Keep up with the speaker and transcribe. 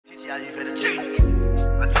Yeah, you finna change.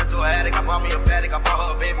 I turned to an addict, I brought me a paddock, I brought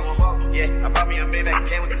her a baby one. Yeah, I brought me a Maybach,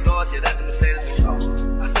 came with the doors, yeah, that's a Mercedes.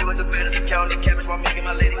 I stay with the betters, I'm counting the cabbage while making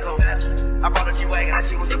my lady go. I brought a G-Wagon, that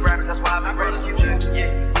shit was some rappers, that's why I've been racing you.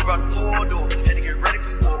 Yeah, we brought the full door, had to get ready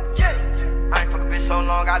for war. Yeah, I ain't fuck a bitch so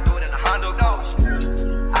long, I do it in a Honda Go.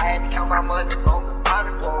 I had to count my money on the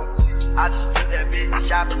bottom pole. I just took that bitch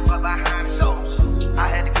shopping up behind me, so I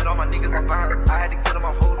had to get all my niggas up behind. I had to get them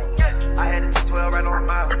on hold. I had to take 12 right on the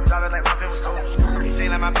mile, drive it like my family stole. It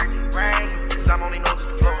seem like my birthday rain, cause I'm only known just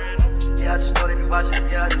to flow. Yeah, I just know they be watching.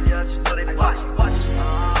 Yeah, just know they be watching.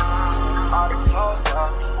 All these hoes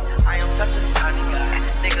love me. I am such a sunny guy.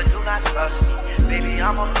 Nigga, do not trust me. Baby,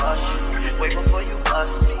 I'ma bust you. Wait before you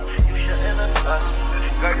bust me. You shouldn't have trust me.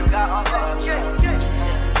 Girl, you got all love.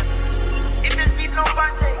 If it's beef, no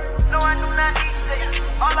partake. No, I do not eat steak.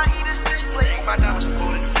 All I eat is fish plates. My diamonds are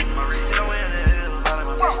cold in the freezer. My wrist still in the hill. All in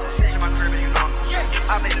my business. Switch in my crib and you know I'm too stressed.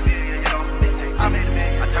 I made a million, you know, mixtape. I made a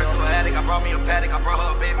million. I turned to an addict. I brought me a paddock. I brought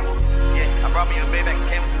her a baby one. Yeah, I brought me a Maybach.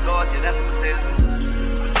 Came with two doors. Yeah, that's a Mercedes.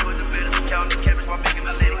 I stay with the betters. I'm counting the cabbage while making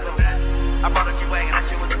my lady go. I brought a G-Wagon. That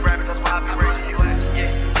shit was some rappers. That's why I've been racing you.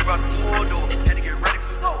 Yeah, we brought the full door. Had to get ready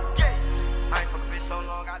for war. I ain't fuck a bitch so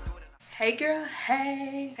long. I do it. Hey girl,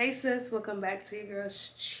 hey sis, welcome back to your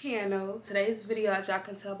girl's channel. Today's video, as y'all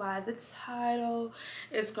can tell by the title,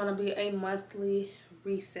 is gonna be a monthly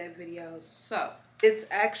reset video. So it's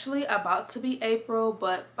actually about to be April,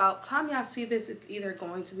 but about time y'all see this, it's either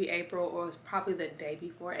going to be April or it's probably the day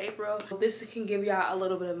before April. This can give y'all a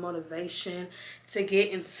little bit of motivation to get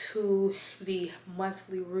into the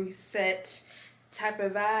monthly reset type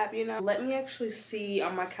of vibe, you know. Let me actually see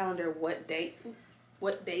on my calendar what day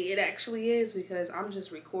it actually is, because I'm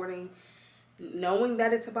just recording knowing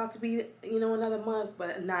that it's about to be, you know, another month,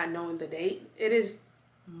 but not knowing the date. It is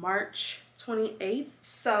March 28th.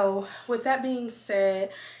 So with that being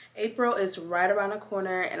said, April is right around the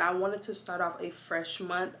corner and I wanted to start off a fresh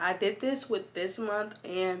month. I did this with this month,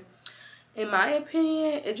 and in my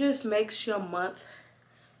opinion, it just makes your month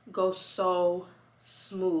go so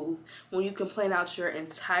smooth when you can plan out your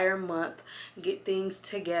entire month, get things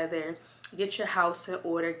together, get your house in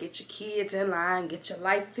order, get your kids in line, get your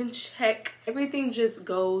life in check. Everything just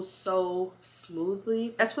goes so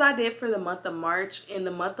smoothly. That's what I did for the month of March, and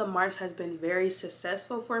the month of March has been very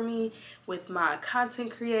successful for me with my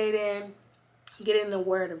content creating, getting the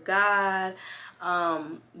word of God,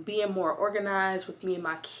 being more organized with me and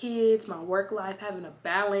my kids, my work life, having a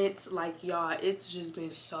balance. Like, y'all, it's just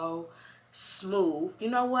been so smooth. You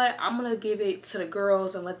know what, I'm gonna give it to the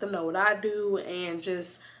girls and let them know what I do, and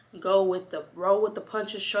just roll with the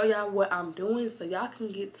punches, show y'all what I'm doing so y'all can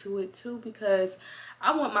get to it too, because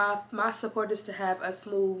I want my supporters to have a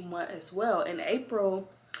smooth month as well. In April,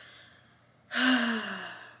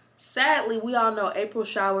 sadly, we all know April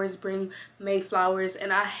showers bring May flowers,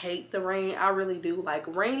 and I hate the rain. I really do.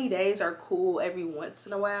 Like, rainy days are cool every once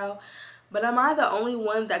in a while, but am I the only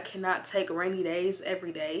one that cannot take rainy days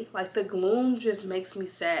every day? Like, the gloom just makes me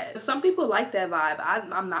sad. Some people like that vibe.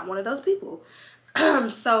 I'm not one of those people.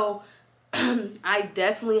 So I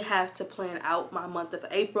definitely have to plan out my month of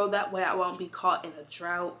April. That way I won't be caught in a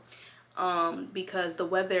drought, because the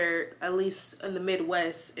weather, at least in the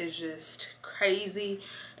Midwest, is just crazy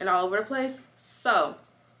and all over the place. So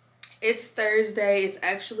it's Thursday. It's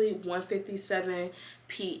actually 1:57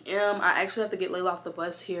 p.m. I actually have to get Layla off the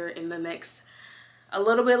bus here in the next a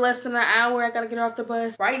little bit less than an hour. I gotta get her off the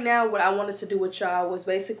bus. Right now, what I wanted to do with y'all was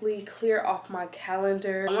basically clear off my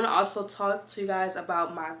calendar. I want to also talk to you guys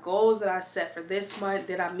about my goals that I set for this month.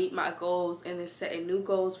 Did I meet my goals, and then set a new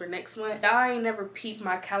goals for next month? Y'all ain't never peeped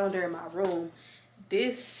my calendar in my room.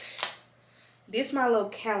 This my little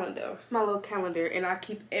calendar, and I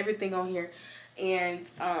keep everything on here. And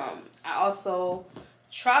I also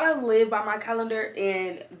try to live by my calendar,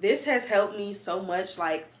 and this has helped me so much.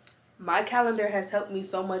 Like, my calendar has helped me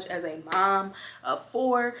so much as a mom of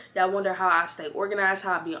 4. Y'all wonder how I stay organized,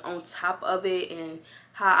 how I be on top of it, and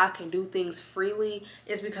how I can do things freely.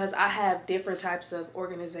 It's because I have different types of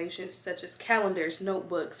organizations, such as calendars,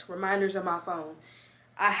 notebooks, reminders on my phone.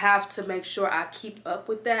 I have to make sure I keep up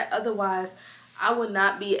with that. Otherwise, I would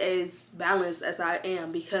not be as balanced as I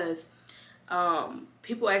am, because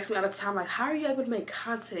people ask me all the time, like, how are you able to make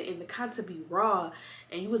content and the content be raw,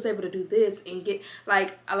 and you was able to do this and get,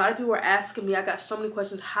 like, a lot of people were asking me, I got so many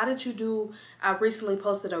questions, how did you do, I recently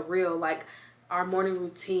posted a reel, like our morning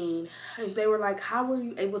routine, and they were like, how were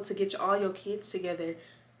you able to get all your kids together,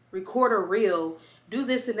 record a reel, do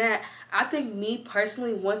this and that? I think, me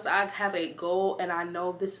personally, once I have a goal and I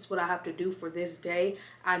know this is what I have to do for this day,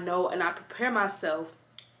 I know, and I prepare myself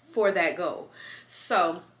for that goal.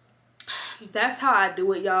 So that's how I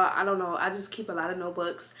do it, y'all. I don't know. I just keep a lot of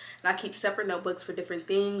notebooks, and I keep separate notebooks for different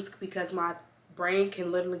things because my brain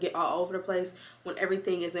can literally get all over the place when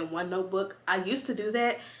everything is in one notebook. I used to do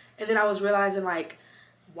that, and then I was realizing, like,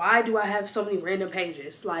 why do I have so many random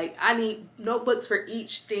pages? Like, I need notebooks for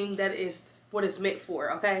each thing that is what it's meant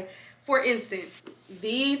for, okay? For instance,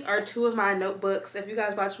 these are two of my notebooks. If you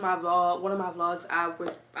guys watch my vlog, one of my vlogs,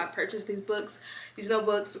 I purchased these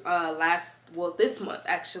notebooks this month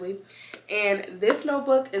actually. And this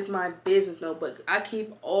notebook is my business notebook. I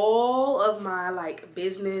keep all of my like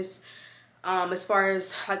business, as far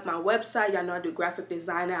as like my website. Y'all know I do graphic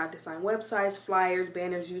design now. I design websites, flyers,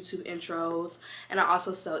 banners, YouTube intros, and I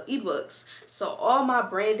also sell ebooks. So all my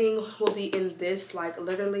branding will be in this, like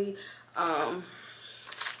literally.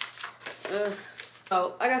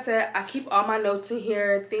 So like I said, I keep all my notes in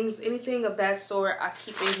here, anything of that sort I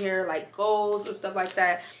keep in here, like goals and stuff like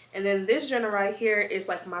that. And then this journal right here is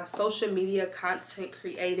like my social media content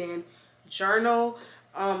creating journal.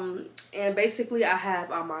 And basically I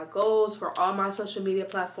have all my goals for all my social media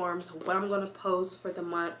platforms, what I'm going to post for the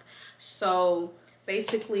month. So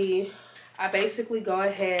basically I go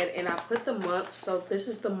ahead and I put the month. So this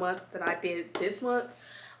is the month that I did this month.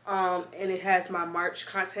 And it has my March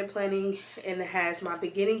content planning, and it has my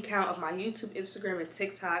beginning count of my YouTube, Instagram, and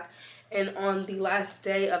TikTok. And on the last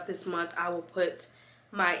day of this month, I will put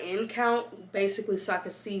my end count, basically so I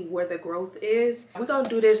can see where the growth is. We're gonna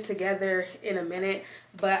do this together in a minute,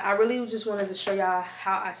 but I really just wanted to show y'all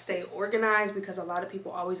how I stay organized, because a lot of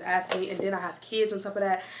people always ask me, and then I have kids on top of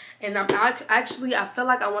that. And I feel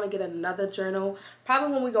like I want to get another journal.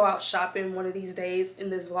 Probably when we go out shopping one of these days in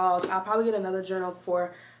this vlog, I'll probably get another journal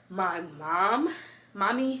for my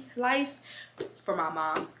mommy life, for my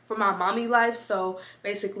mommy life. So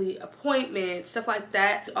basically appointments, stuff like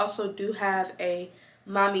that. We also do have a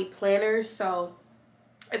mommy planner. So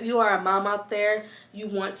if you are a mom out there, you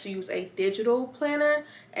want to use a digital planner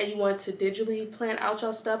and you want to digitally plan out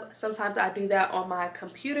your stuff. Sometimes I do that on my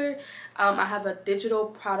computer. I have a digital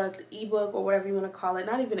product ebook, or whatever you want to call it.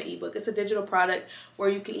 Not even an ebook, it's a digital product where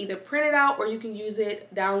you can either print it out or you can use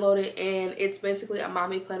it, download it, and it's basically a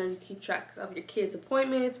mommy planner. You keep track of your kids'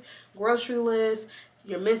 appointments, grocery lists,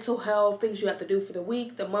 your mental health, things you have to do for the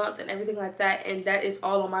week, the month, and everything like that. And that is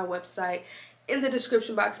all on my website in the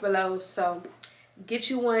description box below. So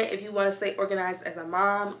get you one if you want to stay organized as a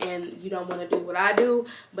mom and you don't want to do what I do,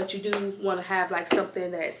 but you do want to have like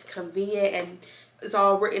something that's convenient and it's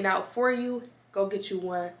all written out for you. Go get you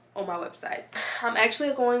one on my website. I'm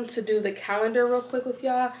actually going to do the calendar real quick with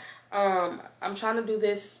y'all. I'm trying to do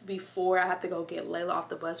this before I have to go get Layla off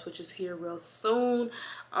the bus, which is here real soon.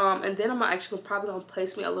 And then I'm actually probably gonna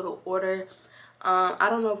place me a little order. I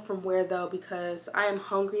don't know from where though, because I am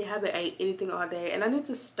hungry. I haven't ate anything all day and I need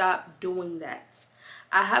to stop doing that.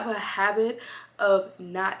 I have a habit of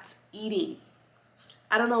not eating.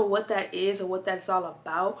 I don't know what that is or what that's all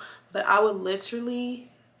about, but I would literally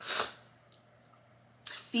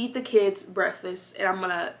feed the kids breakfast and I'm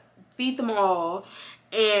gonna feed them all,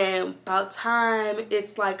 and about time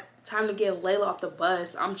it's like time to get Layla off the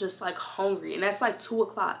bus, I'm just like hungry, and that's like 2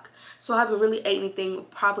 o'clock. So I haven't really ate anything.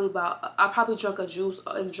 I probably drank a juice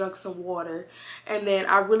and drank some water, and then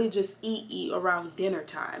I really just eat around dinner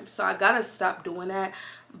time. So I gotta stop doing that.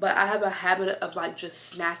 But I have a habit of like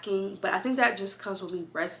just snacking, but I think that just comes with me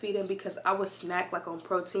breastfeeding, because I would snack like on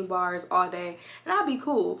protein bars all day and I'd be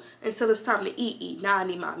cool until it's time to eat. Now I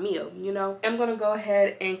need my meal, you know. I'm gonna go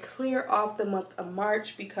ahead and clear off the month of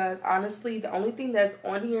March, because honestly the only thing that's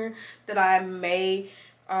on here that I may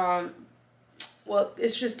well,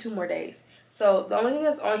 it's just 2 more days. So the only thing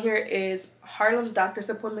that's on here is Harlem's doctor's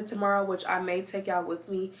appointment tomorrow, which I may take y'all with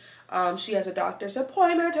me. She has a doctor's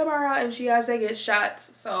appointment tomorrow and she has to get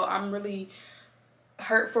shots. So I'm really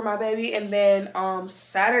hurt for my baby. And then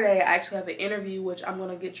Saturday I actually have an interview, which I'm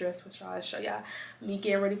gonna get dressed with y'all and show y'all me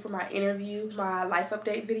getting ready for my interview, my life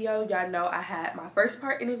update video. Y'all know I had my first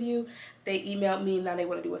part interview. They emailed me, now they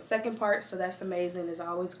want to do a second part, so that's amazing. It's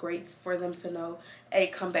always great for them to know, hey,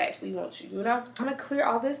 come back, we want you, you know. I'm gonna clear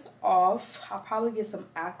all this off. I'll probably get some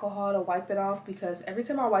alcohol to wipe it off, because every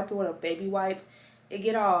time I wipe it with a baby wipe, it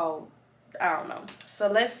get all, I don't know. So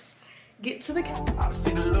let's get to the I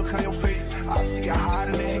see the look on your face, I see you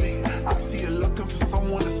hiding in it. I see you looking for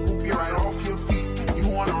someone to scoop you right off your feet. You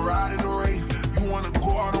wanna ride in the rave, you wanna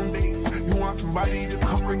go out on dates, you want somebody to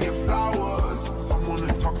come bring you flowers, someone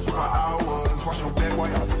to talk to for hours, wash your back while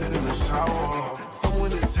y'all sit in the shower,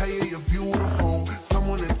 someone to tell you you're beautiful,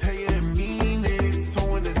 someone to tell you and mean it,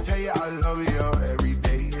 someone to tell you I love you every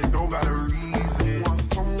day and don't got a reason. You want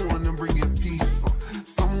someone to bring you peace,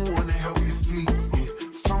 someone to help you sleep,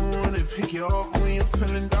 someone to pick you up when you're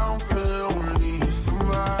feeling down, feeling low.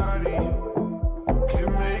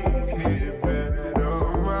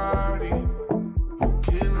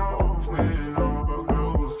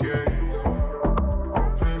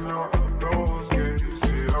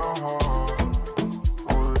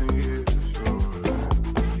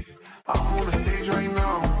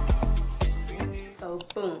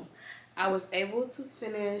 was able to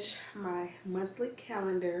finish my monthly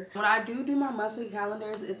calendar. When I do my monthly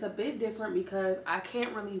calendars, it's a bit different because I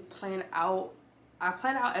can't really plan out. I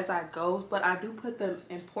plan out as I go, but I do put the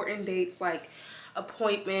important dates like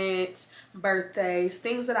appointments, birthdays,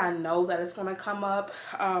 things that I know that it's gonna come up.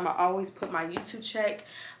 I always put my YouTube check.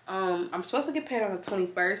 I'm supposed to get paid on the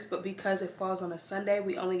 21st, but because it falls on a Sunday,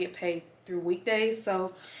 we only get paid through weekdays.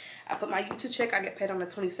 So I put my YouTube check, I get paid on the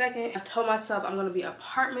 22nd. I told myself I'm gonna be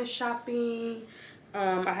apartment shopping.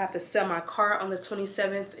 I have to sell my car on the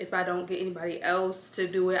 27th. If I don't get anybody else to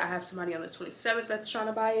do it, I have somebody on the 27th that's trying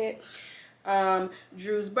to buy it.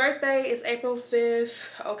 Drew's birthday is April 5th.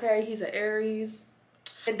 Okay, he's an Aries.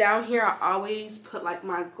 And down here I always put like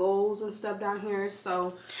my goals and stuff down here.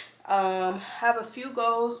 So have a few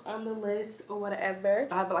goals on the list or whatever.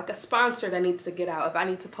 I have like a sponsor that needs to get out. If I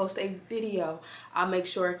need to post a video, I'll make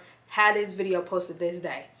sure have this video posted this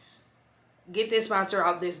day, get this sponsor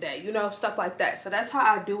out this day, you know, stuff like that. So that's how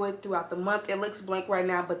I do it throughout the month. It looks blank right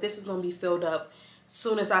now, but this is gonna be filled up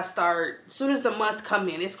soon as the month come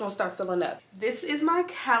in. It's gonna start filling up. This is my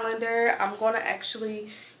calendar. I'm gonna actually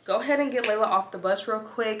go ahead and get Layla off the bus real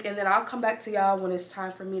quick, and then I'll come back to y'all when it's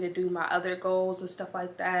time for me to do my other goals and stuff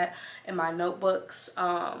like that in my notebooks.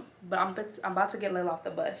 But I'm about to get Layla off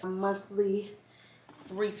the bus. Monthly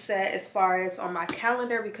reset as far as on my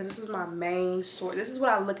calendar, because this is my main source. This is what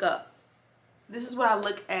I look up. This is what I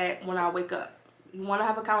look at when I wake up. You want to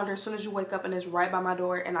have a calendar as soon as you wake up, and it's right by my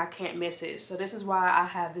door and I can't miss it. So this is why I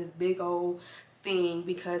have this big old thing,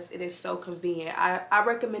 because it is so convenient. I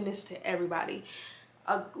recommend this to everybody.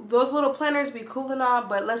 Those little planners be cool and all,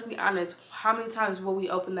 but let's be honest, how many times will we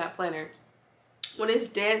open that planner? When it's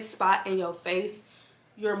dead spot in your face,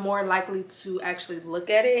 you're more likely to actually look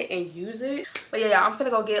at it and use it. But yeah, I'm finna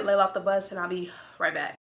go get Layla off the bus and I'll be right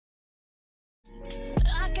back.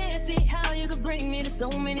 I can't see how you could bring me to so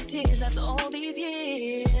many tears after all these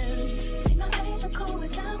years. See, my days are cold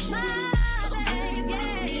without you. My days,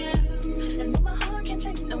 yeah. And what my heart can't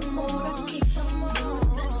take no more. I can keep them all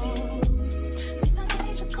without you. See, my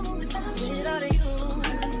days are cold without you. Without you. Without you.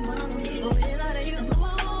 I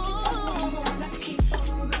can keep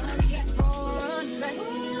on running back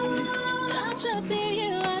to you. I trust in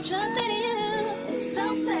you. I trust in you.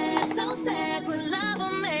 So sad what love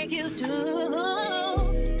will make you do.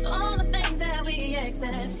 All the things that we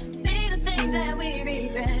accept, be the things that we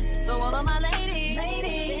regret. So all of my ladies,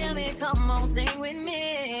 hear me, come on, sing with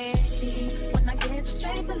me. See, when I get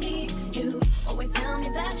straight to leave, you always tell me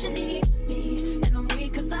that you need me. And I'm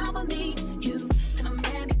weak cause I believe you, and I'm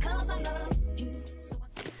mad because I love you.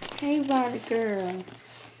 Hey, Barbie girl.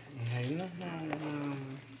 Hey, no.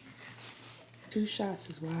 2 shots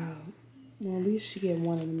is wild. Well, at least she get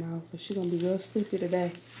one in the mouth, but she gonna be real sleepy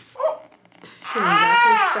today. She done got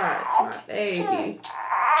her shots, my baby.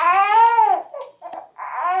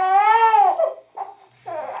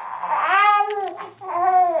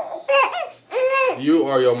 You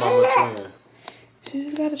are your mama twin. She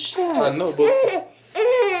just got a shot. I know, but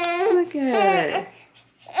Look at it.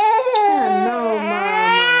 I know, mama.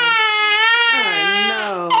 I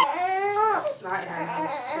know. Snot her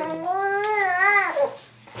nose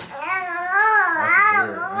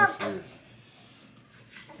too.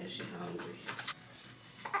 Is she hungry?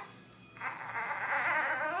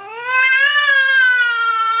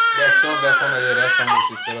 that stuff that's on there, that's something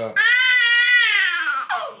she put up.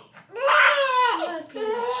 Look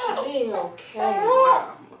at you. Okay,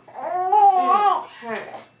 mama. Okay.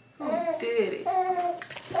 Who did it?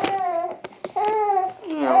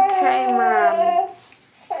 Okay, mama.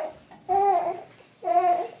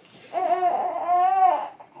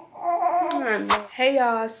 Hey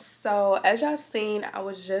y'all, so as y'all seen, I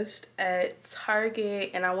was just at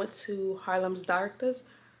Target and I went to Harlem's doctor's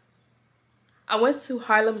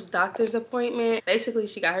appointment. Basically,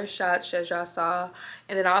 she got her shots, as y'all saw,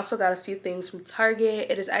 and then I also got a few things from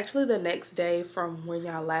Target. It is actually the next day from when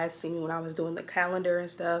y'all last seen me when I was doing the calendar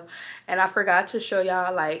and stuff, and I forgot to show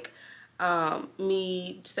y'all like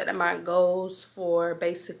me setting my goals for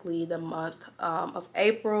basically the month of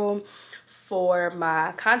April for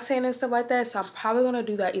my content and stuff like that. So I'm probably gonna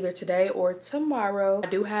do that either today or tomorrow. I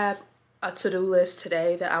do have a to-do list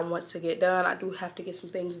today that I want to get done. I do have to get some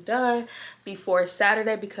things done before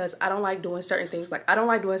Saturday because I don't like doing certain things. Like I don't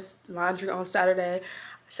like doing laundry on Saturday.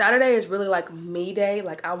 Saturday is really like me day.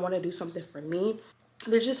 Like I want to do something for me.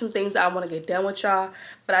 There's just some things that I want to get done with y'all,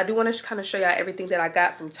 but I do want to kind of show y'all everything that I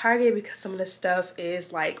got from Target because some of this stuff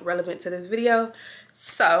is like relevant to this video.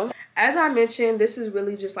 So as I mentioned, this is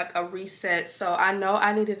really just like a reset. So I know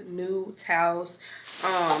I needed new towels.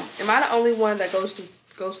 Am I the only one that goes through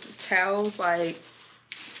towels? Like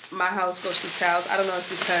my house goes through towels. I don't know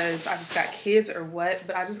if it's because I just got kids or what,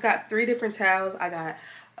 but I just got 3 different towels. I got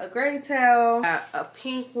a gray towel, got a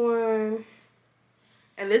pink one,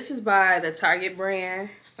 and this is by the Target brand.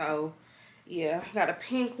 So yeah, I got a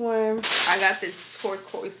pink one. I got this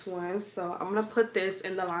turquoise one. So I'm gonna put this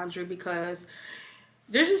in the laundry because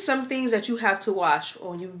there's just some things that you have to wash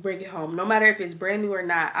when you bring it home, no matter if it's brand new or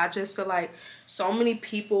not. I just feel like so many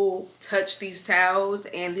people touch these towels,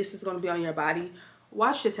 and this is going to be on your body.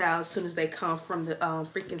 Wash your towels as soon as they come from the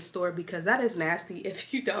freaking store, because that is nasty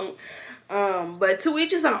if you don't. But to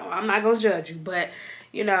each his own. I'm not going to judge you, but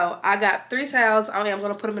you know, I got 3 towels. I am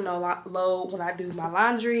going to put them in the load when I do my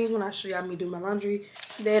laundry, when I show y'all me do my laundry.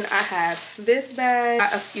 Then I have this bag,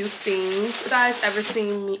 got a few things. You guys ever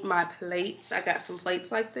seen my plates? I got some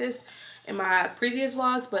plates like this in my previous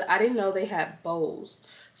vlogs, but I didn't know they had bowls.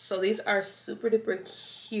 So these are super duper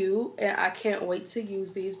cute, and I can't wait to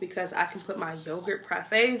use these because I can put my yogurt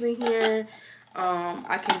parfaits in here.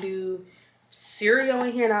 I can do cereal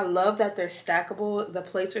in here, and I love that they're stackable. The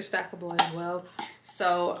plates are stackable as well.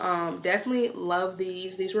 So definitely love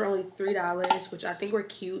these. These were only $3, which I think were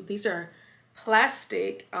cute. These are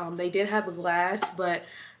plastic. They did have a glass, but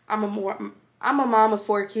I'm a mom of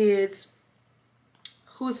 4 kids.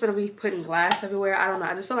 Who's gonna be putting glass everywhere? I don't know.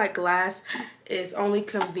 I just feel like glass is only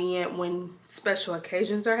convenient when special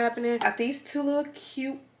occasions are happening. Got these 2 little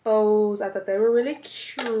cute bowls. I thought they were really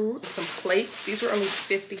cute. Some plates. These were only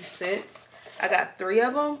 50 cents. I got 3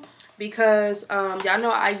 of them because y'all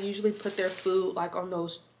know I usually put their food like on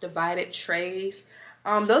those divided trays.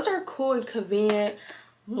 Those are cool and convenient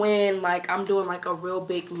when like I'm doing like a real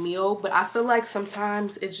big meal, but I feel like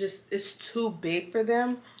sometimes it's too big for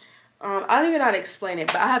them. I don't even know how to explain it,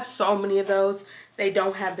 but I have so many of those. They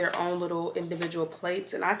don't have their own little individual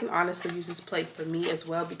plates, and I can honestly use this plate for me as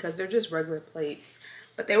well because they're just regular plates.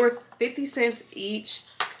 But they were 50 cents each.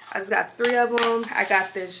 I just got 3 of them. I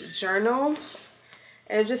got this journal,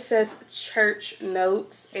 and it just says church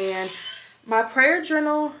notes, and my prayer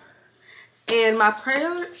journal, and my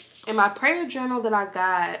prayer journal that I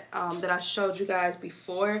got, that I showed you guys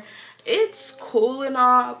before. It's cool and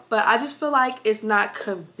all, but I just feel like it's not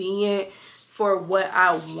convenient for what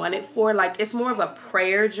I want it for. Like, it's more of a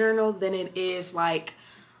prayer journal than it is like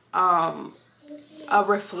a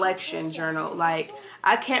reflection journal. Like,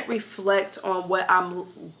 I can't reflect on what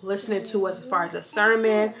I'm listening to as far as a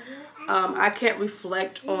sermon. I can't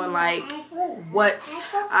reflect on like what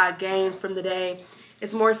I gained from the day.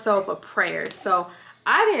 It's more so of a prayer. So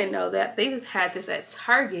I didn't know that they had this at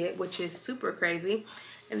Target, which is super crazy.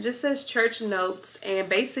 And it just says church notes, and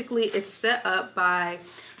basically it's set up by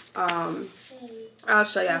I'll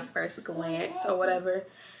show y'all first glance or whatever.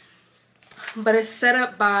 But it's set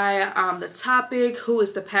up by the topic, who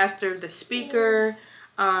is the pastor, the speaker,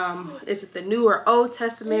 is it the New or Old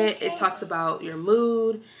Testament? It talks about your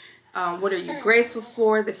mood, what are you grateful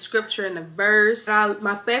for, the scripture and the verse.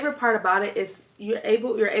 My favorite part about it is you're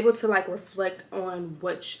able to like reflect on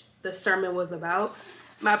what the sermon was about.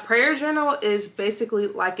 My prayer journal is basically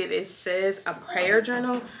like it says, a prayer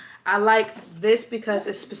journal. I like this because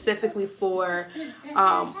it's specifically for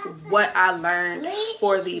what I learned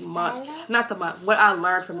for the month. Not the month, what I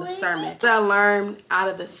learned from the sermon. What I learned out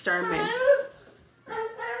of the sermon.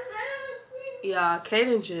 Y'all,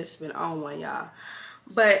 Kaden just been on one, y'all.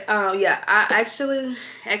 But yeah, I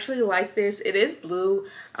actually like this. It is blue.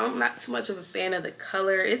 I'm not too much of a fan of the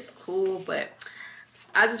color. It's cool, but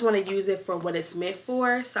I just want to use it for what it's meant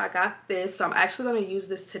for. So I got this. So I'm actually going to use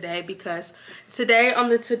this today, because today on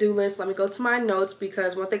the to-do list, let me go to my notes,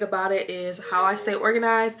 because one thing about it is how I stay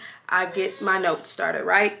organized. I get my notes started,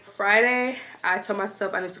 right? Friday, I told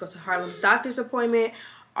myself I need to go to Harlem's doctor's appointment.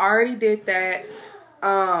 Already did that.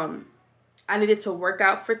 I needed to work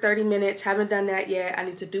out for 30 minutes. Haven't done that yet. I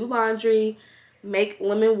need to do laundry, make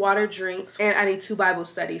lemon water drinks, and I need 2 Bible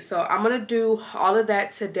studies. So I'm going to do all of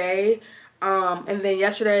that today. And then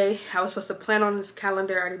yesterday I was supposed to plan on this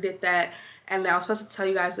calendar. I already did that, and then I was supposed to tell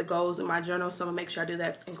you guys the goals in my journal, so I'm gonna make sure I do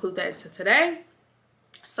that, include that into today.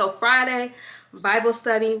 So Friday, Bible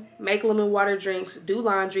study, make lemon water drinks, do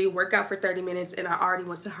laundry, work out for 30 minutes, and I already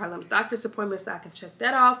went to Harlem's doctor's appointment, so I can check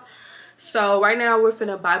that off. So right now we're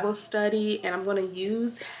finna Bible study, and I'm gonna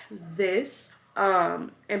use this,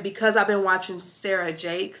 and because I've been watching Sarah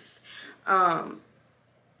Jakes,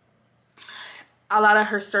 a lot of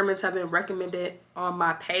her sermons have been recommended on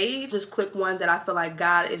my page. Just click one that I feel like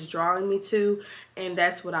God is drawing me to, and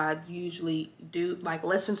that's what I usually do, like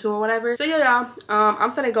listen to or whatever. So yeah, y'all,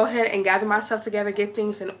 I'm gonna go ahead and gather myself together, get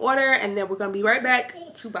things in order, and then we're gonna be right back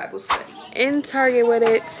to Bible study. In Target with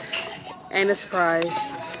it, and a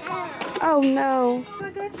surprise. Oh no.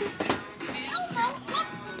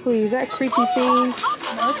 Please, that creepy thing.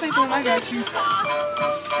 No, this ain't the one I got you.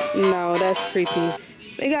 No, that's creepy.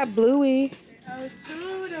 They got Bluey. Oh,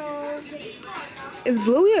 Toodles. Is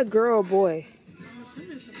Bluey a girl or boy?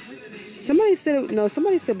 Somebody said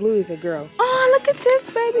Bluey's a girl. Oh, look at this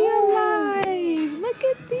baby alive. Look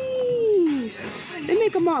at these. They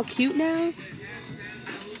make them all cute now.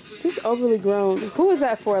 This is overly grown. Who was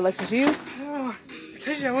that for, Alexis? You? Oh, I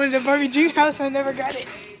told you I wanted a Barbie dream house. I never got it.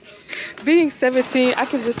 Being 17, I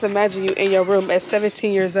can just imagine you in your room at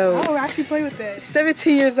 17 years old. Oh, I actually play with that.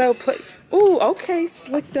 17 years old. Ooh, okay,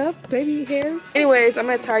 slicked up baby hairs. Anyways, I'm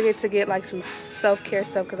at Target to get like some self-care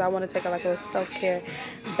stuff because I want to take like a self-care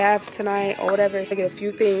bath tonight or whatever. So I get a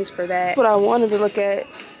few things for that. What I wanted to look at.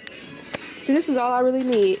 See, this is all I really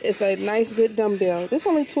need. It's a nice, good dumbbell. This is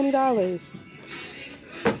only $20.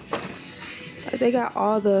 Like, they got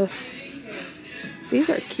all the. These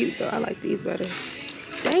are cute though. I like these better.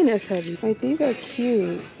 Dang, that's heavy. Like, these are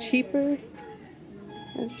cute. Cheaper.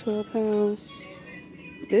 That's 12 pounds.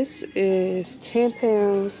 This is 10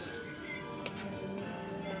 pounds.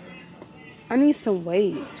 I need some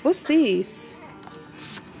weights. What's these?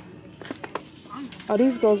 Oh,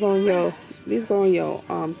 these go on your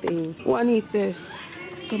things. Well, I need this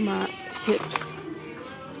for my hips.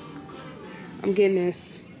 I'm getting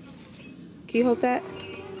this. Can you hold that?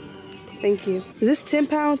 Thank you. Is this 10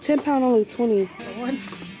 pound? 10 pound only 20.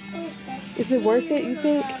 Is it worth it, you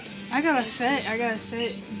think? I got a set,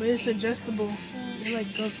 but it's adjustable. They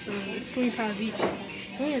like go up to 20 pounds each.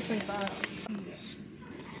 20 or 25.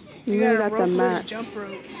 You got the mat. Jump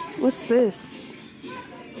rope. What's this?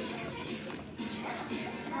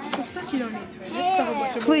 You don't need to. It's a whole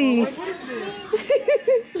bunch of Please. What is this?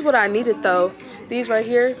 This is what I needed though. These right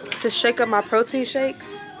here to shake up my protein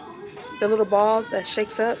shakes. The little ball that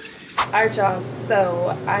shakes up. Alright y'all,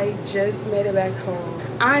 so I just made it back home.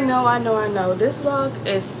 I know. This vlog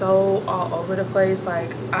is so all over the place.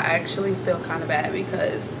 Like, I actually feel kind of bad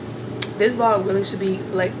because this vlog really should be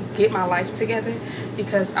like get my life together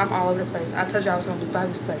because I'm all over the place. I told you I was gonna do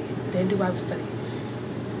Bible study. Didn't do Bible study.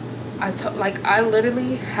 I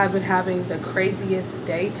literally have been having the craziest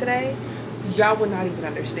day today. Y'all would not even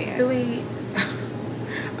understand. Really,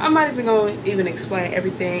 I'm not even going to even explain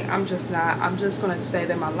everything. I'm just going to say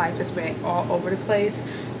that my life has been all over the place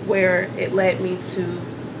where it led me to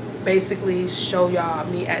basically show y'all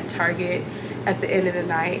me at Target at the end of the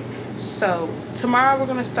night. So tomorrow we're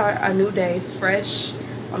going to start a new day fresh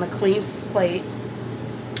on a clean slate.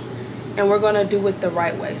 And we're going to do it the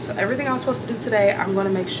right way. So everything I'm supposed to do today, I'm going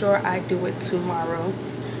to make sure I do it tomorrow.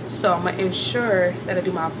 So I'm going to ensure that I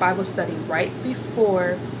do my Bible study right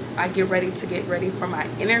before I get ready for my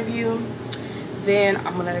interview. Then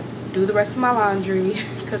I'm going to do the rest of my laundry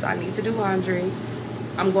because I need to do laundry.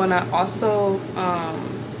 I'm going to also,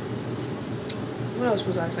 what else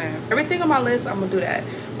was I saying? Everything on my list, I'm going to do that.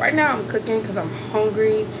 Right now I'm cooking because I'm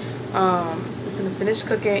hungry. I'm gonna finish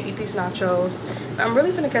cooking, eat these nachos. I'm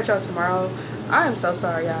really gonna catch y'all tomorrow. I am so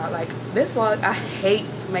sorry, y'all. Like, this vlog, I hate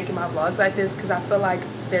making my vlogs like this because I feel like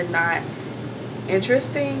they're not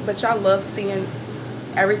interesting, but y'all love seeing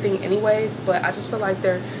everything anyways. But I just feel like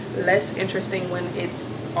they're less interesting when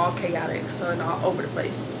it's all chaotic, so and all over the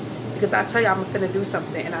place. Because I tell you I'm gonna do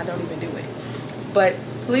something and I don't even do it. But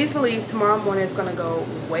please believe tomorrow morning is gonna go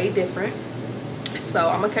way different. So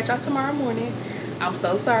I'm gonna catch y'all tomorrow morning. I'm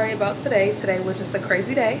so sorry about today. Today was just a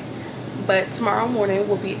crazy day. But tomorrow morning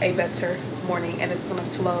will be a better morning and it's gonna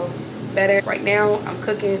flow better. Right now I'm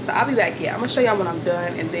cooking, so I'll be back here. I'm gonna show y'all when I'm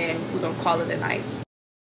done and then we're gonna call it a night.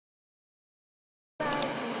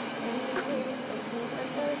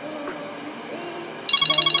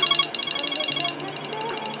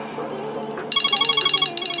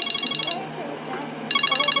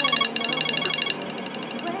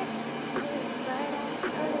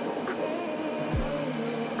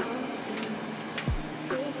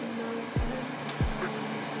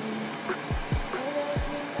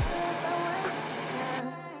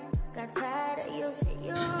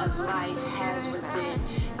 Of life has within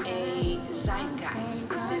a zeitgeist.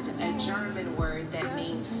 This is a German word that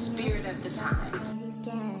means spirit of the times.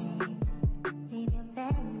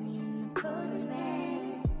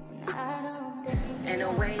 In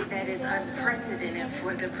a way that is unprecedented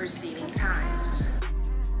for the preceding times.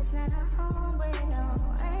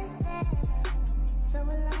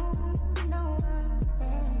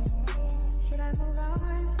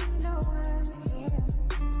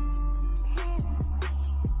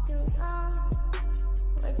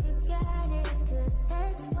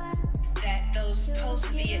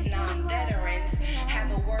 Post-Vietnam veterans have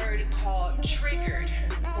a word called triggered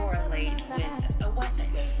correlate with a weapon.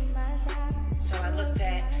 So I looked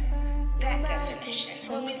at that definition.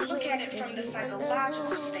 When we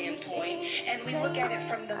psychological standpoint and we look at it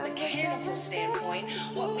from the mechanical standpoint,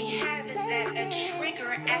 what we have is that a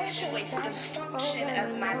trigger actuates the function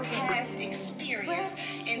of my past experience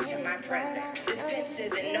into my present.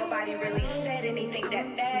 Defensive, and nobody really said anything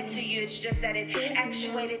that bad to you. It's just that it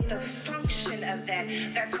actuated the function of that.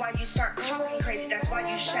 That's why you start talking crazy. That's why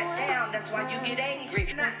you shut down. That's why you get angry.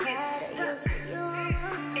 Not get stuck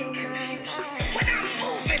in confusion. When I'm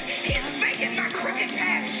moving, he's making my crooked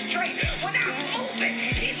path straight. When I'm moving,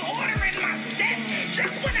 he's ordering my steps.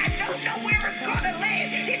 Just when I don't know where it's gonna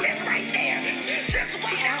land, he says right there. Just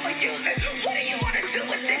wait, I'ma use it. What do you want to do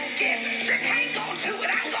with this gift? Just hang on to it.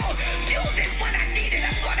 I'm gonna use it when I need it.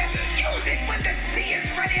 I'm gonna use it when the sea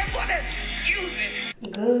is ready. I'm gonna use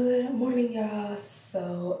it. Good morning, y'all.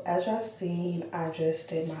 So as y'all seen, I just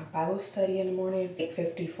did my Bible study in the morning.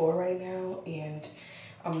 8:54 right now, and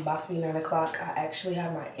I'm about to be 9 o'clock. I actually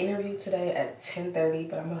have my interview today at 10:30,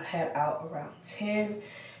 but I'm gonna head out around 10.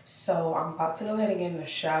 So I'm about to go ahead and get in the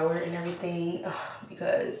shower and everything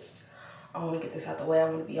because I want to get this out the way. I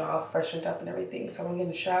want to be all freshened up and everything. So I'm gonna get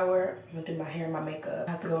in the shower. I'm gonna do my hair and my makeup.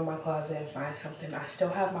 I have to go in my closet and find something. I still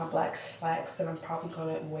have my black slacks that I'm probably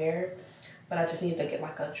gonna wear, but I just need to get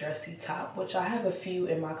like a dressy top, which I have a few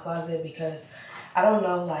in my closet because I don't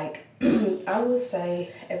know, like I would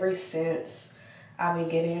say ever since I've been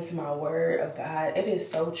getting into my word of God, it is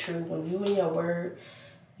so true. When you in your word,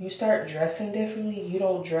 you start dressing differently. You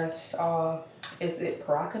don't dress all, is it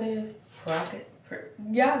provocative?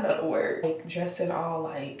 Y'all know the word. Like dressing all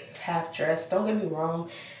like half dressed. Don't get me wrong,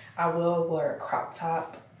 I will wear a crop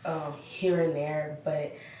top here and there,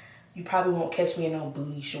 but you probably won't catch me in no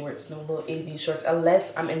booty shorts, no little itty bitty shorts,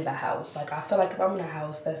 unless I'm in the house. Like I feel like if I'm in the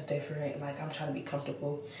house, that's different. Like I'm trying to be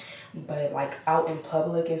comfortable, but like out in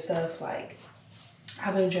public and stuff, like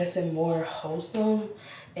I've been dressing more wholesome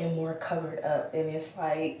and more covered up, and it's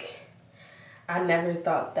like I never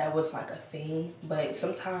thought that was like a thing, but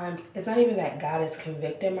sometimes it's not even that God is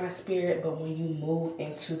convicting my spirit, but when you move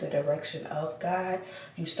into the direction of God,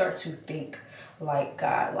 you start to think like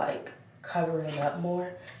God, like covering up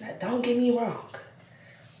more. Now don't get me wrong,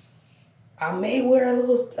 I may wear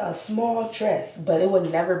a small dress, but it would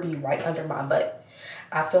never be right under my butt.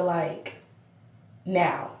 I feel like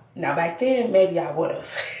now back then maybe I would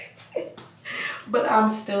have but I'm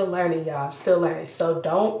still learning, y'all. I'm still learning. So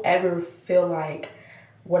don't ever feel like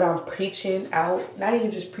what I'm preaching out, not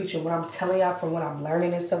even just preaching, what I'm telling y'all from what I'm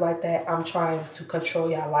learning and stuff like that, I'm trying to control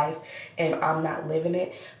y'all life and I'm not living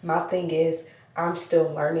it. My thing is I'm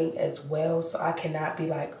still learning as well, so I cannot be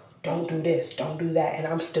like, don't do this, don't do that, and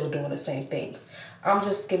I'm still doing the same things. I'm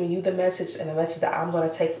just giving you the message, and the message that I'm going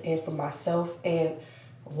to take in for myself and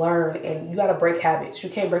learn. And you got to break habits. You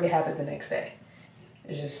can't break a habit the next day.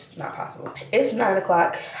 It's just not possible. It's 9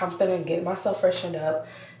 o'clock. I'm finna get myself freshened up,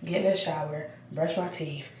 get in the shower, brush my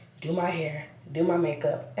teeth, do my hair, do my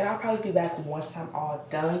makeup, and I'll probably be back once I'm all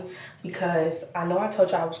done, because I know I told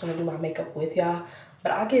y'all I was gonna do my makeup with y'all,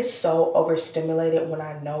 but I get so overstimulated when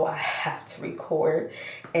I know I have to record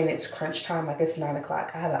and it's crunch time. Like it's 9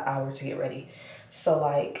 o'clock. I have an hour to get ready. So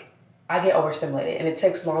like I get overstimulated and it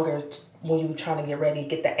takes longer when you're trying to get ready,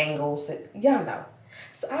 get the angles, and y'all know.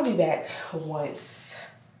 So I'll be back once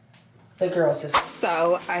the girls is.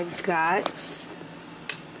 So I got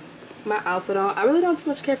my outfit on. I really don't too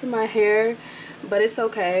much care for my hair, but it's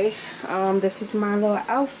okay. This is my little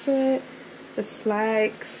outfit. The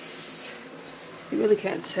slacks. You really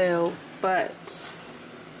can't tell, but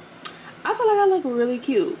I feel like I look really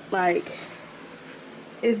cute. Like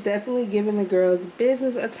it's definitely giving the girls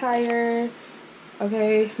business attire.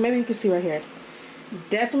 Okay, maybe you can see right here.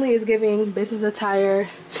 Definitely is giving business attire.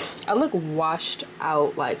 I look washed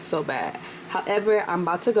out like so bad. However, I'm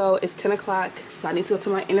about to go. It's 10 o'clock, so I need to go to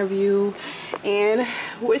my interview, and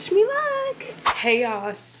wish me luck. Hey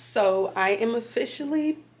y'all, so I am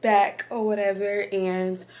officially back or whatever,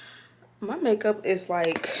 and my makeup is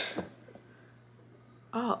like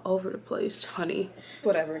all over the place, honey.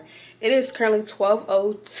 Whatever. It is currently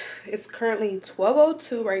 12:02. It's currently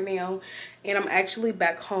 12:02 right now, and I'm actually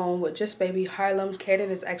back home with just baby Harlem. Kaden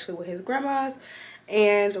is actually with his grandma's,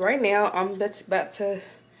 and right now I'm about to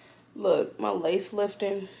look. My lace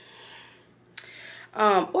lifting.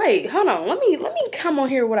 Wait, hold on. Let me come on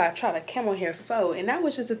here what I try to come on here for, and that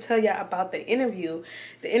was just to tell y'all about the interview.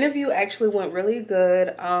 The interview actually went really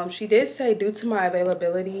good. She did say due to my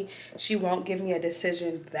availability, she won't give me a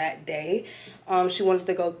decision that day. She wanted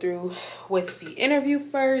to go through with the interview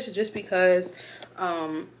first, just because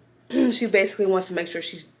she basically wants to make sure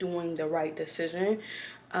she's doing the right decision.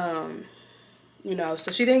 You know, so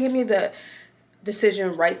she didn't give me the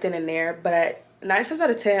decision right then and there, but 9 times out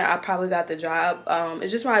of 10 I probably got the job.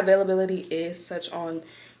 It's just my availability is such on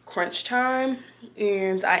crunch time,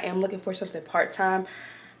 and I am looking for something part-time.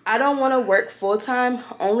 I don't want to work full-time,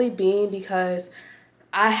 only being because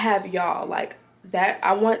I have y'all like that.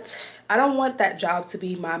 I don't want that job to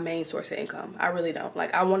be my main source of income. I really don't.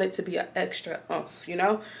 Like, I want it to be an extra oomph, you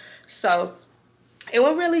know? So it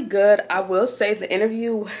went really good. I will say the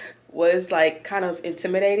interview was like kind of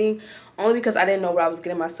intimidating, only because I didn't know what I was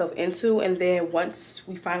getting myself into. And then once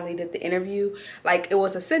we finally did the interview, like, it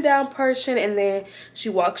was a sit down portion, and then she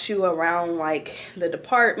walks you around like the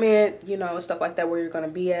department, you know, stuff like that, where you're gonna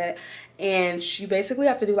be at, and you basically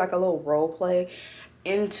have to do like a little role play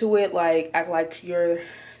into it, like act like you're,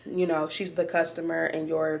 you know, she's the customer and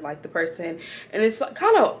you're like the person. And it's like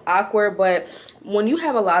kind of awkward, but when you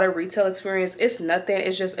have a lot of retail experience, it's nothing.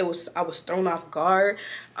 It's just I was thrown off guard,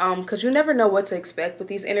 because you never know what to expect with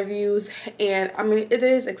these interviews. And I mean, it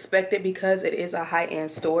is expected because it is a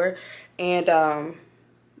high-end store, and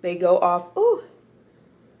they go off, ooh,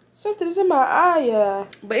 something is in my eye, yeah.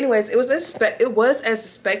 But anyways, it was as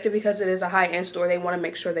expected because it is a high-end store. They want to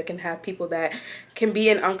make sure they can have people that can be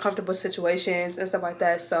in uncomfortable situations and stuff like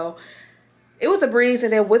that. So it was a breeze.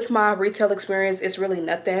 And then with my retail experience, it's really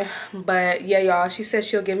nothing. But yeah, y'all, she said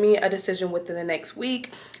she'll give me a decision within the next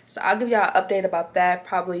week. So I'll give y'all an update about that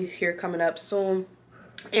probably here coming up soon.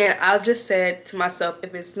 And I just said to myself,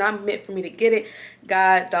 if it's not meant for me to get it,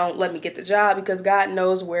 God, don't let me get the job, because God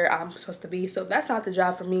knows where I'm supposed to be. So if that's not the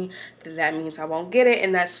job for me, then that means I won't get it,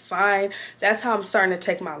 and that's fine. That's how I'm starting to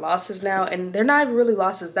take my losses now, and they're not even really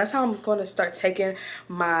losses. That's how I'm going to start taking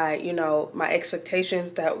my, you know, my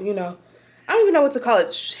expectations that, you know, I don't even know what to call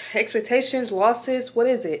it. Expectations, losses, what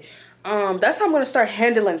is it? That's how I'm going to start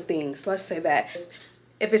handling things. Let's say that.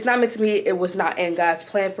 If it's not meant to be, it was not in God's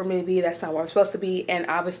plan for me to be. That's not where I'm supposed to be. And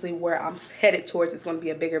obviously where I'm headed towards is going to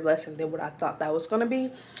be a bigger blessing than what I thought that was going to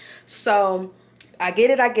be. So I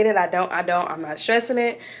get it. I don't. I'm not stressing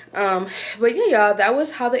it. But yeah, y'all, that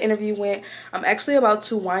was how the interview went. I'm actually about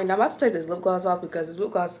to wind. I'm about to take this lip gloss off because this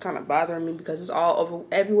lip gloss is kind of bothering me because it's all over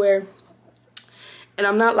everywhere. And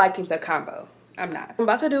I'm not liking the combo. I'm not. What I'm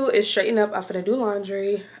about to do is straighten up. I'm finna do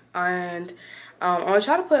laundry, and I'm gonna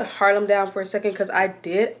try to put Harlem down for a second, because I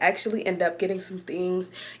did actually end up getting some things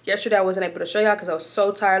yesterday. I wasn't able to show y'all because I was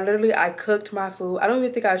so tired. Literally, I cooked my food. I don't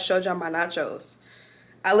even think I showed y'all my nachos.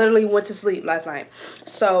 I literally went to sleep last night.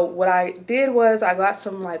 So what I did was I got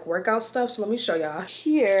some like workout stuff. So let me show y'all.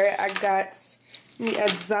 Here I got me a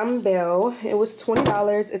dumbbell. It was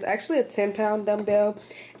 $20. It's actually a 10-pound dumbbell.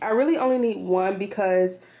 I really only need one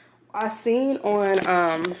because I seen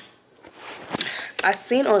on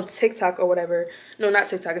TikTok or whatever. No, not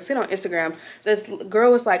TikTok. I seen on Instagram. This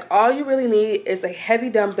girl was like, all you really need is a heavy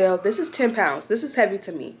dumbbell. This is 10 pounds. This is heavy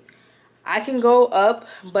to me. I can go up,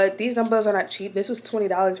 but these dumbbells are not cheap. This was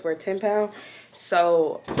 $20 for a 10-pound.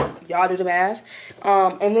 So y'all do the math.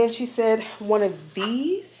 And then she said one of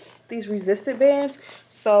these resistant bands.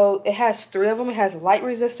 So it has 3 of them. It has light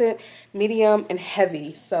resistant, medium, and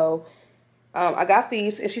heavy. So I got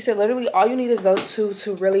these, and she said literally all you need is those 2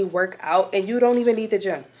 to really work out, and you don't even need the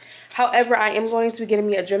gym. However, I am going to be getting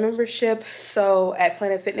me a gym membership, so at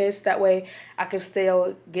Planet Fitness, that way I can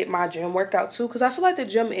still get my gym workout too, because I feel like the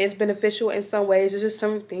gym is beneficial in some ways. There's just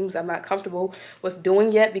some things I'm not comfortable with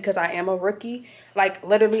doing yet because I am a rookie. Like,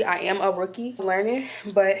 literally, I am a rookie learning,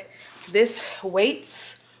 but this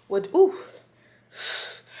weights would,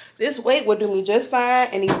 this weight would do me just fine,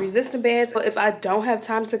 and these resistant bands. But if I don't have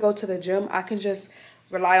time to go to the gym, I can just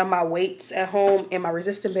rely on my weights at home and my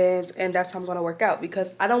resistant bands, and that's how I'm going to work out,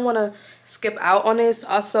 because I don't want to skip out on this.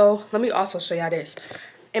 Also, let me also show y'all this.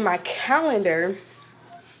 In my calendar,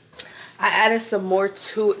 I added some more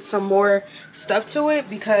stuff to it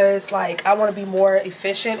because, like, I want to be more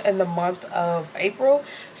efficient in the month of April.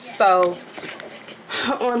 So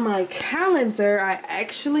on my calendar, I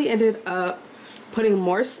actually ended up putting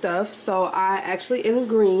more stuff. So I actually, in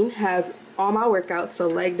green, have all my workouts. So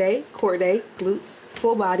leg day, core day, glutes,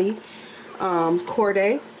 full body, core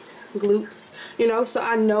day, glutes, you know. So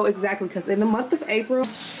I know exactly, because in the month of April, I'm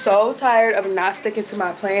so tired of not sticking to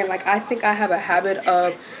my plan. Like, I think I have a habit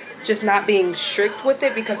of just not being strict with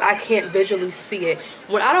it because I can't visually see it.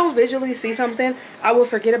 When I don't visually see something, I will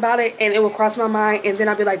forget about it, and it will cross my mind, and then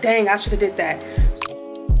I'll be like, dang, I should have did that.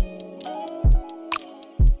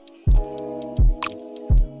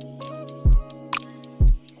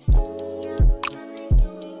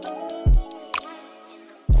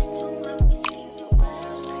 Keep it quiet, but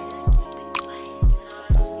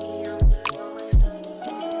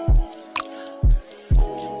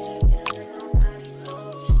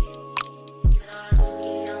I don't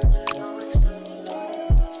see you.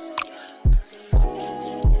 Keep it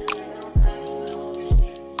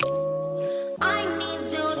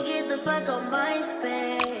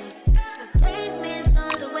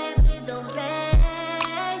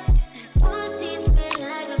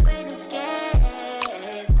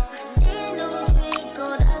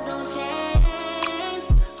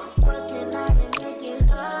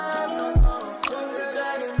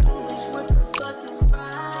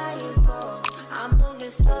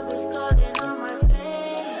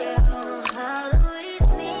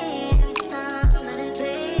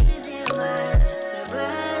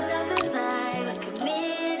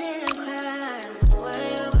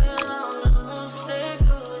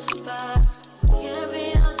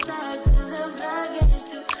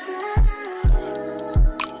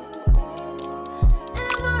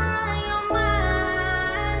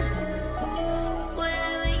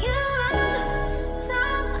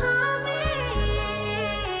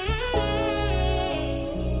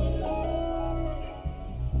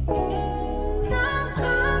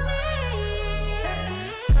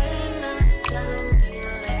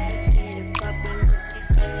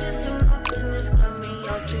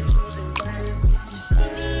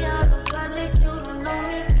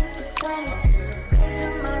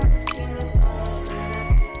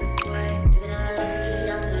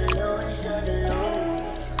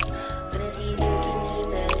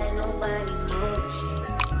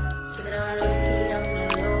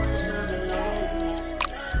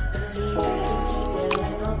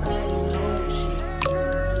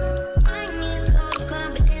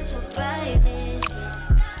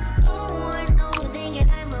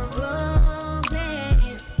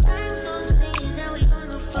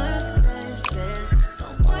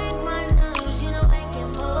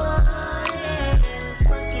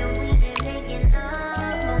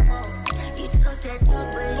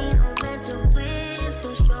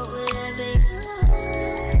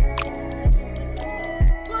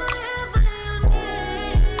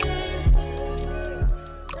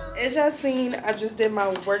as y'all seen, I just did my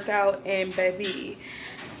workout, and baby,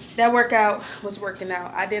 that workout was working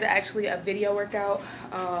out. I did actually a video workout.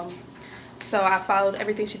 So I followed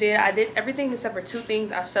everything she did. I did everything except for 2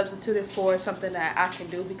 things. I substituted for something that I can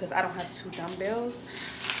do because I don't have 2 dumbbells.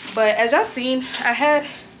 But as y'all seen, I had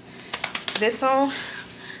this on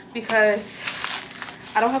because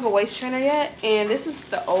I don't have a waist trainer yet. And this is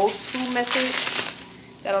the old school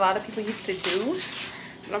method that a lot of people used to do.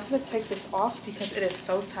 And I'm gonna take this off because it is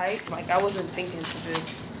so tight. Like, I wasn't thinking to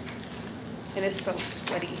this. And it's so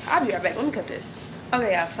sweaty. I'll be right back. Let me cut this. Okay,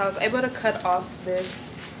 yeah, so I was able to cut off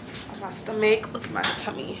this on my stomach. Look at my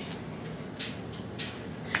tummy.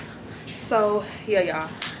 So, yeah, y'all.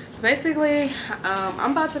 So basically,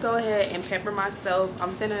 I'm about to go ahead and pamper myself.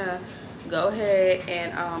 I'm gonna go ahead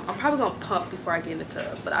and I'm probably gonna pump before I get in the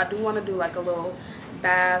tub. But I do want to do like a little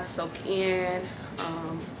bath, soak in.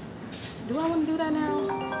 Do I want to do that now?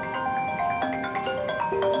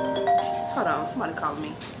 Hold on, somebody calling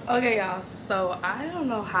me. Okay, y'all, so I don't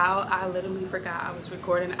know how I literally forgot I was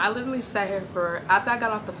recording. I literally sat here for, after I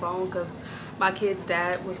got off the phone because my kid's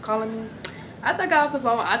dad was calling me. After I got off the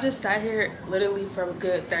phone, I just sat here literally for a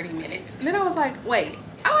good 30 minutes. And then I was like, wait,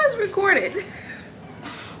 I was recorded.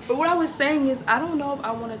 But what I was saying is, I don't know if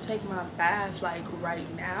I want to take my bath like right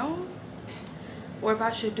now, or if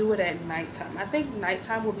I should do it at nighttime. I think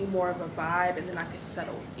nighttime will be more of a vibe, and then I can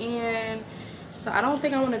settle in. So I don't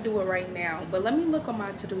think I want to do it right now. But let me look on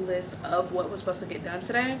my to-do list of what was supposed to get done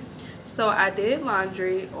today. So I did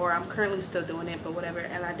laundry, or I'm currently still doing it, but whatever.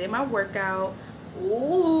 And I did my workout.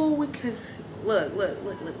 Ooh, we could look.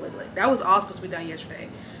 That was all supposed to be done yesterday.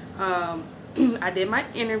 I did my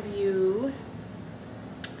interview.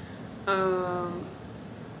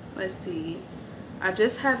 Let's see. I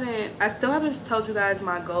still haven't told you guys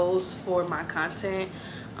my goals for my content,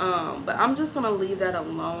 but I'm just gonna leave that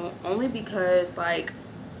alone, only because like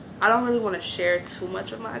I don't really want to share too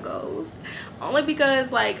much of my goals, only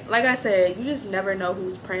because like I said, you just never know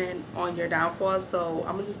who's preying on your downfall. So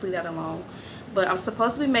I'm gonna just leave that alone. But I'm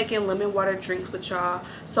supposed to be making lemon water drinks with y'all,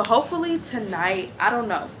 so hopefully tonight, I don't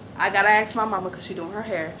know, I gotta ask my mama because she's doing her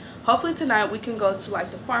hair. Hopefully tonight we can go to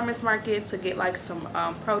like the farmers market to get like some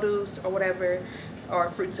produce or whatever, or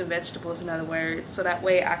fruits and vegetables in other words, so that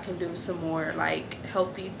way I can do some more like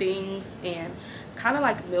healthy things and kind of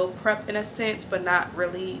like meal prep in a sense, but not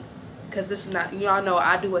really, because this is not, y'all know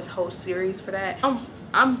I do a whole series for that.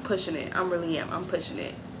 I'm pushing it. I'm pushing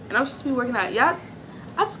it, and I'm supposed to be working out. Yeah,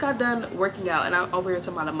 I just got done working out and I'm over here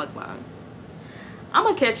talking about a mukbang. I'm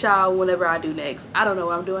gonna catch y'all whenever I do next. I don't know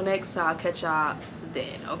what I'm doing next, so I'll catch y'all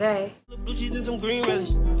then, okay? Blue cheese and some green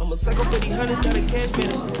relish. I'm a psycho for these hunters, got a cash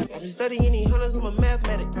finish. I've been studying these hunters, I'm a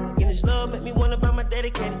mathematic. In this love, make me wonder about my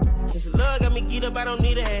dedicated. Since the love got me geeked up, I don't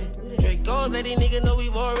need a head. Drake gold, let these niggas know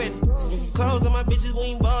we've already. Sneaky clothes on my bitches, we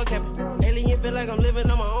ain't ball capping. Alien feel like I'm living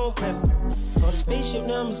on my own planet. On the spaceship,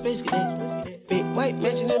 now I'm a space cadet. Big white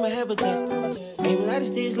mansion in my habitat. Aim a lot of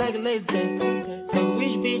sticks like a laser tag. Fuck a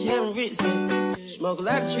rich bitch, having rich sex. Smoke a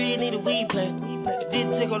lot of trees, need a weed plant. It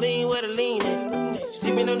did tickle lean where the lean at.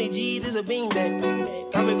 Sleeping on these G's is a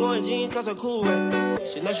beanbag. Got me going jeans cause I'm cool, right?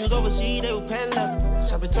 She know she was overseas, they were panning up.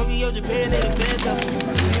 Shop in Tokyo, Japan, they the best up.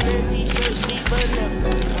 T-shirt, sleep button up.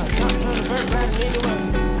 Top ton of vert, riding nigga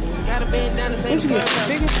up. Gotta bend down the same bird up.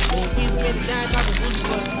 Me and Keith spent it down, talking booty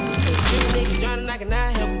fuck. Every nigga drowning, I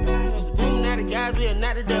cannot help it. It's a boom, now the guys, we are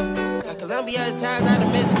not the devil. Got Columbia out of time, out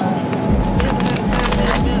of Mexico. Bills out of time,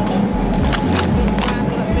 that's available. I think time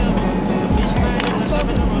for the bill. The bitch fine, and I'm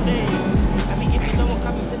shopping on my day. I be if you don't want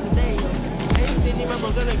copy this a day, yo. Ain't sitting my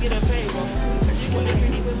bro gonna get a pay, yo. I just want the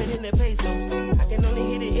pretty women in the peso. I can only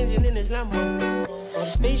hit the engine in this Lambo. On the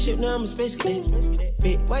spaceship, now I'm a space cadet.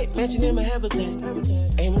 Big white mansion in my habitat.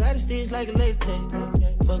 Aim a lot of sticks like a laser tag.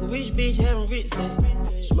 Fuck a rich bitch, having rich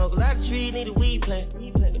sex. Smoke a lot of trees, need a weed plant.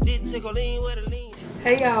 It did tickle lean where the lean.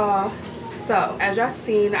 Hey y'all, so as y'all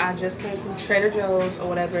seen, I just came from Trader Joe's or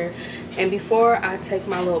whatever, and before I take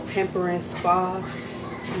my little pampering spa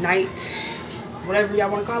night, whatever y'all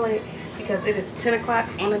want to call it, because it is 10 o'clock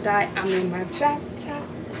on the dot, I'm in my chop top.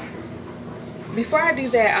 Before I do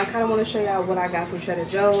that, I kind of want to show y'all what I got from Trader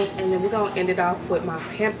Joe's, and then we're gonna end it off with my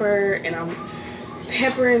pamper, and I'm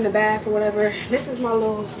pampering the bath or whatever. This is my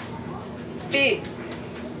little fit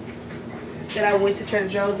that I went to Trader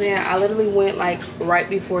Joe's in. I literally went like right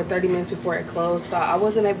before 30 minutes before it closed, so I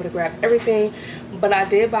wasn't able to grab everything, but I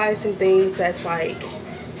did buy some things that's like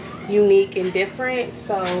unique and different.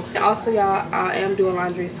 So also y'all, I am doing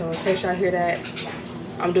laundry, so in case y'all hear that,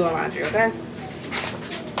 I'm doing laundry, okay?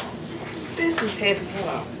 This is heavy. Hold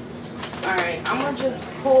on. All right, I'm gonna just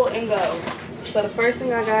pull and go. So the first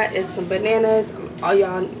thing I got is some bananas.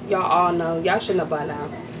 Y'all all know, y'all should know by now.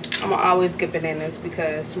 I'm gonna always get bananas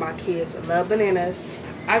because my kids love bananas.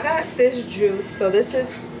 I got this juice. So this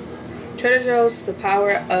is Trader Joe's The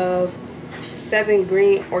Power of 7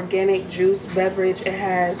 green organic juice beverage. It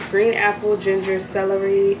has green apple, ginger,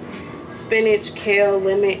 celery, spinach, kale,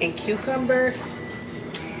 lemon, and cucumber.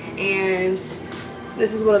 And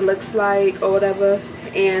this is what it looks like or whatever.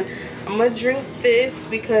 And I'm gonna drink this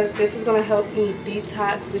because this is gonna help me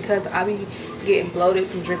detox because I be getting bloated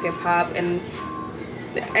from drinking pop. And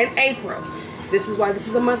in April, this is why this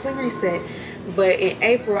is a monthly reset, but in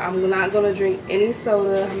April I'm not gonna drink any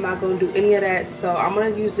soda. I'm not gonna do any of that. So I'm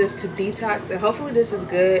gonna use this to detox, and hopefully this is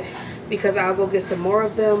good because I'll go get some more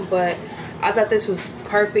of them. But I thought this was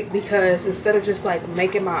perfect because instead of just like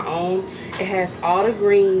making my own, it has all the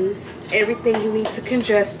greens, everything you need to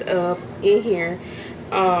congest of in here.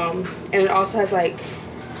 And it also has like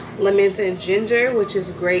lemons and ginger, which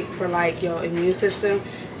is great for like your immune system.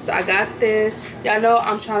 So I got this. Y'all know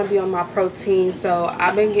I'm trying to be on my protein, so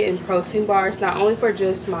I've been getting protein bars, not only for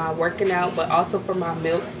just my working out, but also for my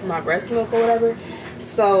milk, for my breast milk or whatever.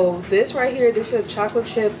 So this right here, this is a chocolate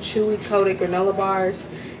chip chewy coated granola bars,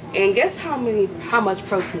 and guess how much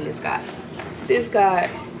protein this got? This got,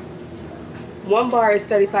 one bar is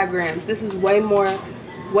 35 grams. This is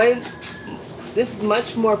this is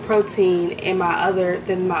much more protein in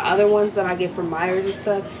than my other ones that I get from Myers and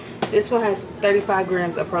stuff. This one has 35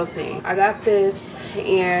 grams of protein. I got this,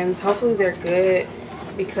 and hopefully they're good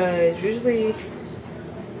because usually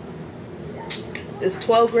it's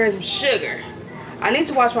 12 grams of sugar. I need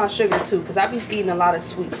to watch my sugar too because I be eating a lot of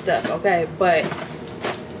sweet stuff, okay? But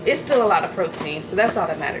it's still a lot of protein, so that's all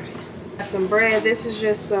that matters. Got some bread. This is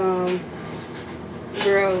just some,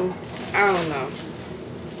 girl, I don't know,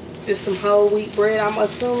 just some whole wheat bread, I'm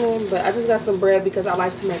assuming. But I just got some bread because I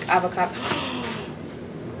like to make avocado.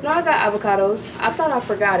 No, I got avocados. I thought I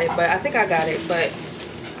forgot it, but I think I got it. But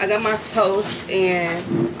I got my toast, and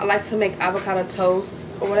I like to make avocado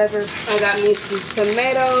toast or whatever. I got me some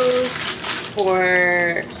tomatoes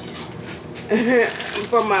for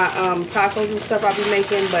my tacos and stuff I'll be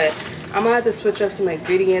making. But I'm gonna have to switch up some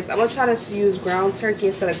ingredients. I'm gonna try to use ground turkey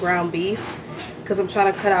instead of ground beef because I'm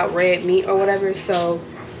trying to cut out red meat or whatever. So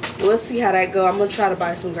we'll see how that go. I'm gonna try to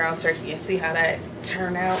buy some ground turkey and see how that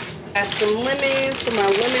turn out. Got some lemons for my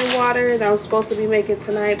lemon water that I was supposed to be making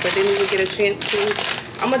tonight, but didn't even get a chance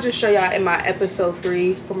to. I'm gonna just show y'all in my episode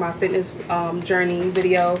 3 for my fitness journey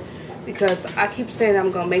video because I keep saying I'm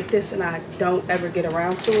gonna make this and I don't ever get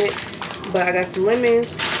around to it. But I got some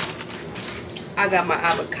lemons. I got my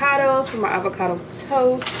avocados for my avocado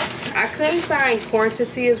toast. I couldn't find corn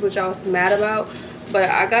tortillas, which I was mad about. But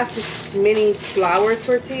I got some mini flour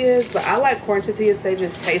tortillas, but I like corn tortillas. They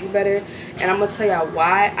just taste better. And I'm gonna tell y'all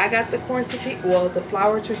why I got the corn tortilla, well, the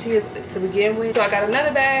flour tortillas to begin with. So I got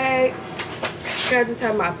another bag. I just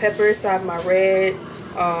have my peppers. So I have my red,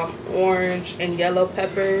 orange, and yellow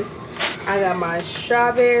peppers. I got my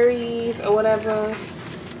strawberries or whatever.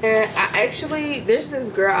 And I actually, there's this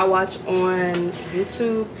girl I watch on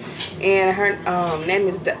YouTube, and her name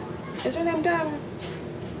is her name Diamond?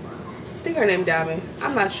 I think her name Diamond.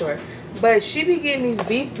 I'm not sure. But she be getting these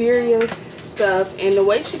beef birria stuff, and the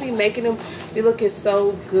way she be making them be looking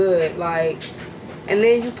so good. Like, and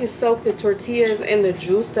then you can soak the tortillas in the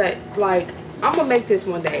juice that, like, I'm gonna make this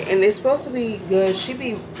one day, and it's supposed to be good. She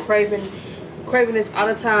be craving this all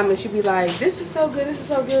the time, and she be like, this is so good, this is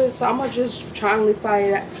so good. So I'm gonna just finally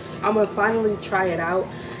try it out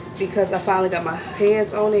because I finally got my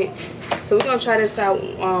hands on it. So we're gonna try this out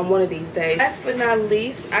one of these days. Last but not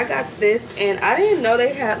least, I got this, and I didn't know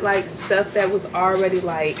they had like stuff that was already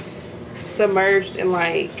like submerged and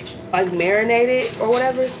like marinated or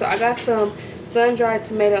whatever. So I got some sun-dried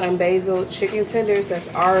tomato and basil chicken tenders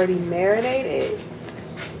that's already marinated,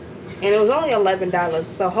 and it was only $11.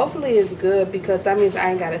 So hopefully it's good because that means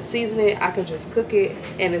I ain't gotta season it. I can just cook it,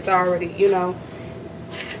 and it's already, you know,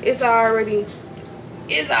 it's already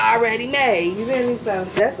made, you feel me? So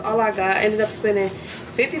that's all I got. I ended up spending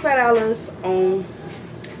 $55 on,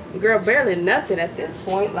 girl, barely nothing at this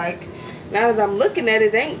point. Like, now that I'm looking at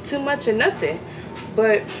it, ain't too much of nothing.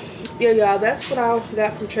 But yeah, y'all, that's what I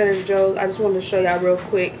got from Trader Joe's. I just wanted to show y'all real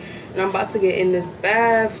quick, and I'm about to get in this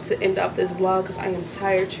bath to end off this vlog because I am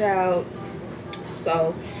tired, child.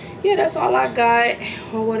 So yeah, that's all I got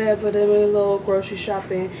or whatever. Then a little grocery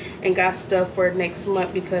shopping and got stuff for next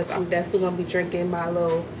month because I'm definitely gonna be drinking my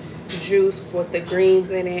little juice with the greens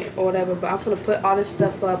in it or whatever. But I'm gonna put all this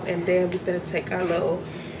stuff up, and then we're gonna take our little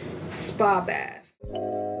spa bath.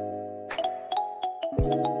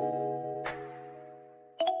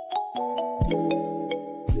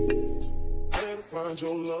 Find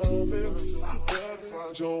your love,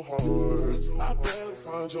 find your heart. I better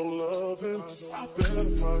find your loving. I better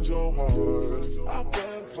find your heart. I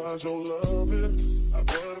better find your loving. I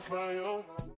better find your